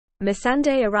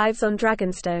Missandei arrives on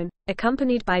Dragonstone,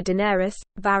 accompanied by Daenerys,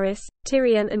 Varys,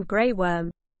 Tyrion and Grey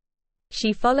Worm.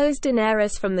 She follows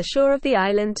Daenerys from the shore of the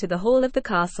island to the hall of the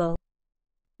castle.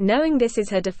 Knowing this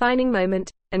is her defining moment,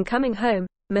 and coming home,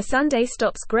 Missandei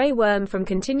stops Grey Worm from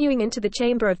continuing into the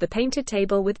chamber of the painted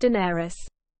table with Daenerys.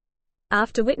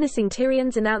 After witnessing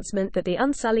Tyrion's announcement that the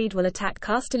Unsullied will attack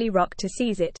Casterly Rock to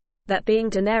seize it, that being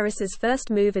Daenerys's first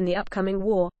move in the upcoming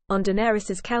war, on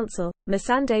Daenerys's counsel,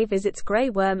 Missandei visits Grey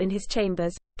Worm in his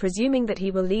chambers, presuming that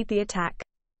he will lead the attack.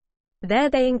 There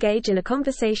they engage in a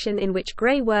conversation in which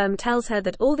Grey Worm tells her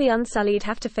that all the Unsullied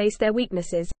have to face their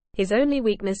weaknesses, his only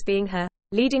weakness being her,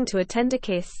 leading to a tender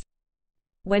kiss.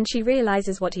 When she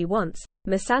realizes what he wants,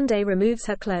 Missandei removes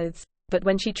her clothes, but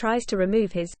when she tries to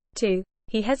remove his, too,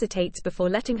 he hesitates before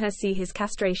letting her see his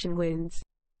castration wounds.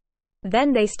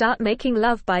 Then they start making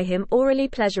love by him orally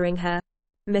pleasuring her.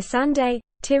 Missandei,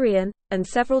 Tyrion, and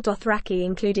several Dothraki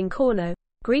including Corno,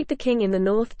 greet the king in the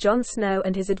north Jon Snow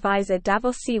and his advisor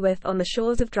Davos Seaworth on the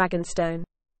shores of Dragonstone.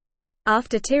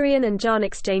 After Tyrion and Jon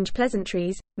exchange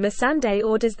pleasantries, Missandei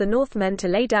orders the Northmen to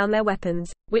lay down their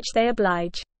weapons, which they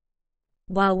oblige.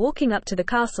 While walking up to the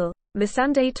castle,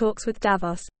 Missandei talks with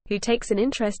Davos, who takes an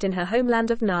interest in her homeland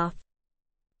of Narth.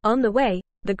 On the way,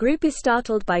 the group is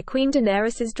startled by Queen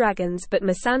Daenerys's dragons, but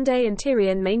Missandei and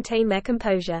Tyrion maintain their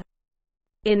composure.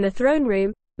 In the throne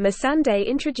room, Missandei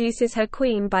introduces her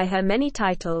queen by her many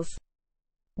titles.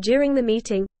 During the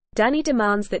meeting, Dany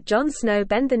demands that Jon Snow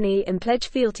bend the knee and pledge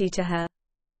fealty to her.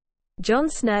 Jon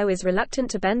Snow is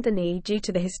reluctant to bend the knee due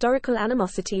to the historical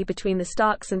animosity between the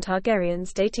Starks and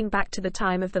Targaryens dating back to the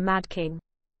time of the Mad King.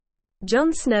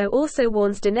 Jon Snow also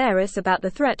warns Daenerys about the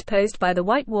threat posed by the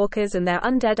White Walkers and their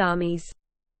undead armies.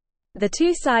 The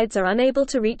two sides are unable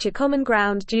to reach a common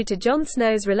ground due to Jon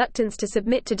Snow's reluctance to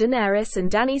submit to Daenerys and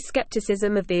Dany's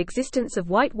skepticism of the existence of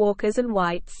White Walkers and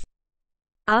Whites.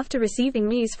 After receiving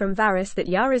news from Varys that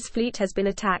Yara's fleet has been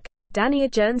attacked, Dany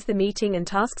adjourns the meeting and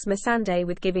tasks Missandei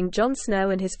with giving Jon Snow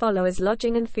and his followers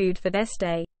lodging and food for their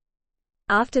stay.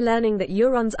 After learning that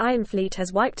Euron's Iron Fleet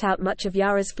has wiped out much of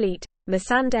Yara's fleet,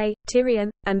 Missandei, Tyrion,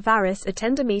 and Varys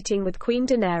attend a meeting with Queen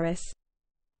Daenerys.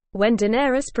 When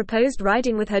Daenerys proposed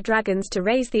riding with her dragons to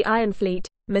raise the Iron Fleet,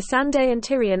 Missandei and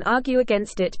Tyrion argue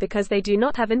against it because they do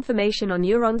not have information on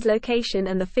Euron's location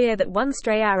and the fear that one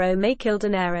stray arrow may kill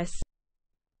Daenerys.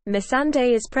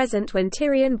 Missandei is present when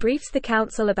Tyrion briefs the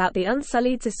council about the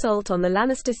Unsullied's assault on the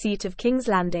Lannister seat of King's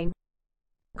Landing.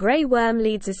 Grey Worm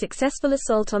leads a successful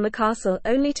assault on the castle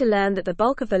only to learn that the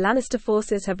bulk of the Lannister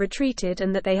forces have retreated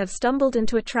and that they have stumbled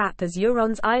into a trap as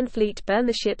Euron's Iron Fleet burn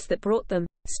the ships that brought them,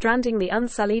 stranding the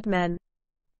Unsullied men.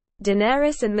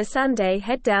 Daenerys and Missandei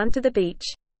head down to the beach.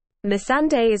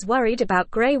 Missandei is worried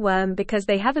about Grey Worm because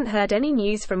they haven't heard any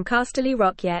news from Casterly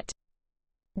Rock yet.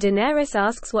 Daenerys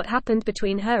asks what happened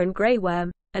between her and Grey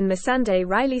Worm, and Missandei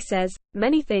wryly says,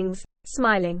 "Many things,"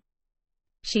 smiling.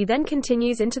 She then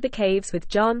continues into the caves with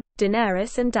Jon,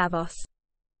 Daenerys and Davos.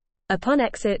 Upon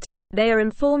exit, they are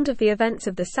informed of the events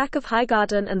of the sack of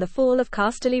Highgarden and the fall of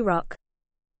Casterly Rock.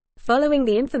 Following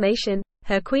the information,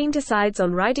 her queen decides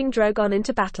on riding Drogon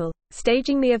into battle,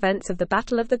 staging the events of the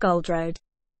Battle of the Gold Road.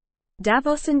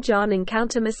 Davos and Jon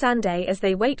encounter Missandei as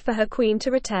they wait for her queen to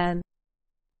return.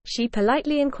 She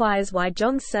politely inquires why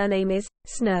Jon's surname is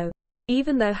Snow.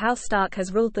 Even though House Stark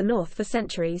has ruled the North for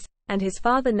centuries, and his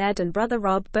father Ned and brother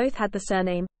Robb both had the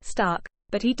surname Stark,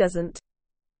 but he doesn't.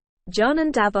 Jon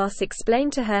and Davos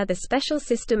explain to her the special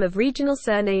system of regional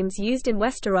surnames used in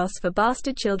Westeros for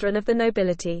bastard children of the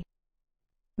nobility.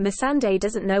 Missandei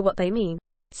doesn't know what they mean,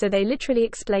 so they literally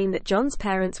explain that Jon's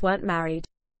parents weren't married.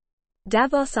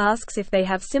 Davos asks if they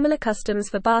have similar customs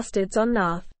for bastards on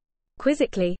Narth.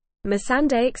 Quizzically,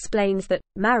 Missandei explains that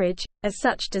marriage, as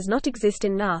such, does not exist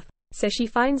in Narth, so she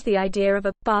finds the idea of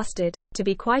a bastard to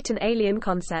be quite an alien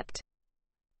concept.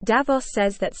 Davos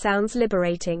says that sounds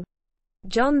liberating.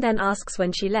 Jon then asks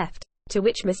when she left, to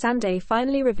which Missandei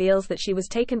finally reveals that she was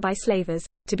taken by slavers,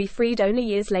 to be freed only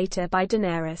years later by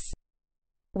Daenerys.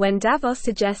 When Davos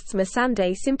suggests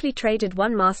Missandei simply traded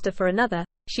one master for another,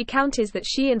 she counters that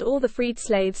she and all the freed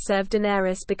slaves serve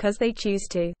Daenerys because they choose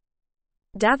to.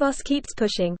 Davos keeps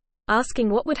pushing, asking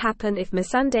what would happen if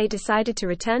Missandei decided to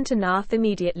return to Narth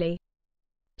immediately.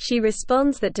 She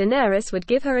responds that Daenerys would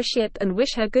give her a ship and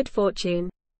wish her good fortune.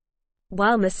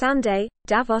 While Missandei,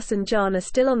 Davos and Jon are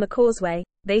still on the causeway,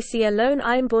 they see a lone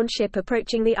Ironborn ship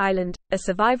approaching the island, a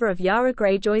survivor of Yara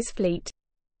Greyjoy's fleet.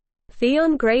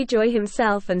 Theon Greyjoy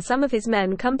himself and some of his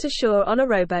men come to shore on a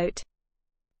rowboat.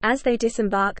 As they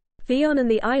disembark, Theon and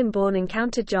the Ironborn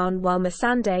encounter Jon while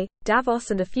Missandei,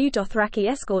 Davos and a few Dothraki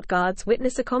escort guards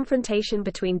witness a confrontation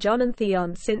between Jon and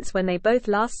Theon since when they both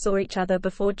last saw each other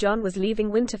before Jon was leaving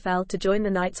Winterfell to join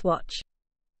the Night's Watch.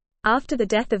 After the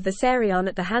death of Viserion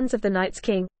at the hands of the Night's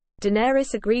King,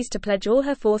 Daenerys agrees to pledge all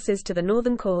her forces to the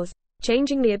Northern cause,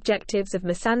 changing the objectives of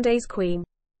Missandei's queen.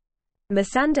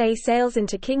 Missandei sails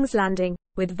into King's Landing,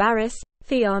 with Varys,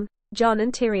 Theon, Jon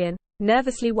and Tyrion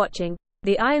nervously watching.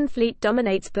 The Iron Fleet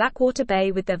dominates Blackwater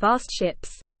Bay with their vast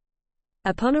ships.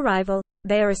 Upon arrival,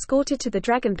 they are escorted to the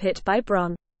Dragon Pit by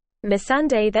Bronn.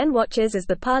 Missandei then watches as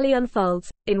the parley unfolds,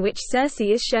 in which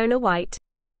Cersei is shown a white.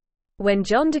 When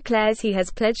Jon declares he has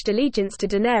pledged allegiance to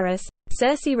Daenerys,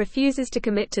 Cersei refuses to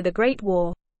commit to the Great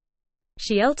War.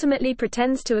 She ultimately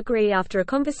pretends to agree after a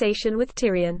conversation with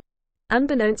Tyrion.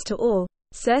 Unbeknownst to all,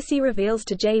 Cersei reveals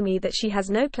to Jaime that she has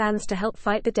no plans to help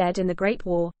fight the dead in the Great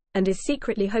War, and is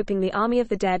secretly hoping the army of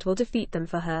the dead will defeat them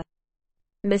for her.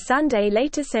 Missandei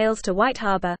later sails to White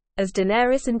Harbor, as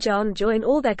Daenerys and Jon join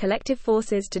all their collective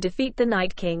forces to defeat the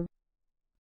Night King.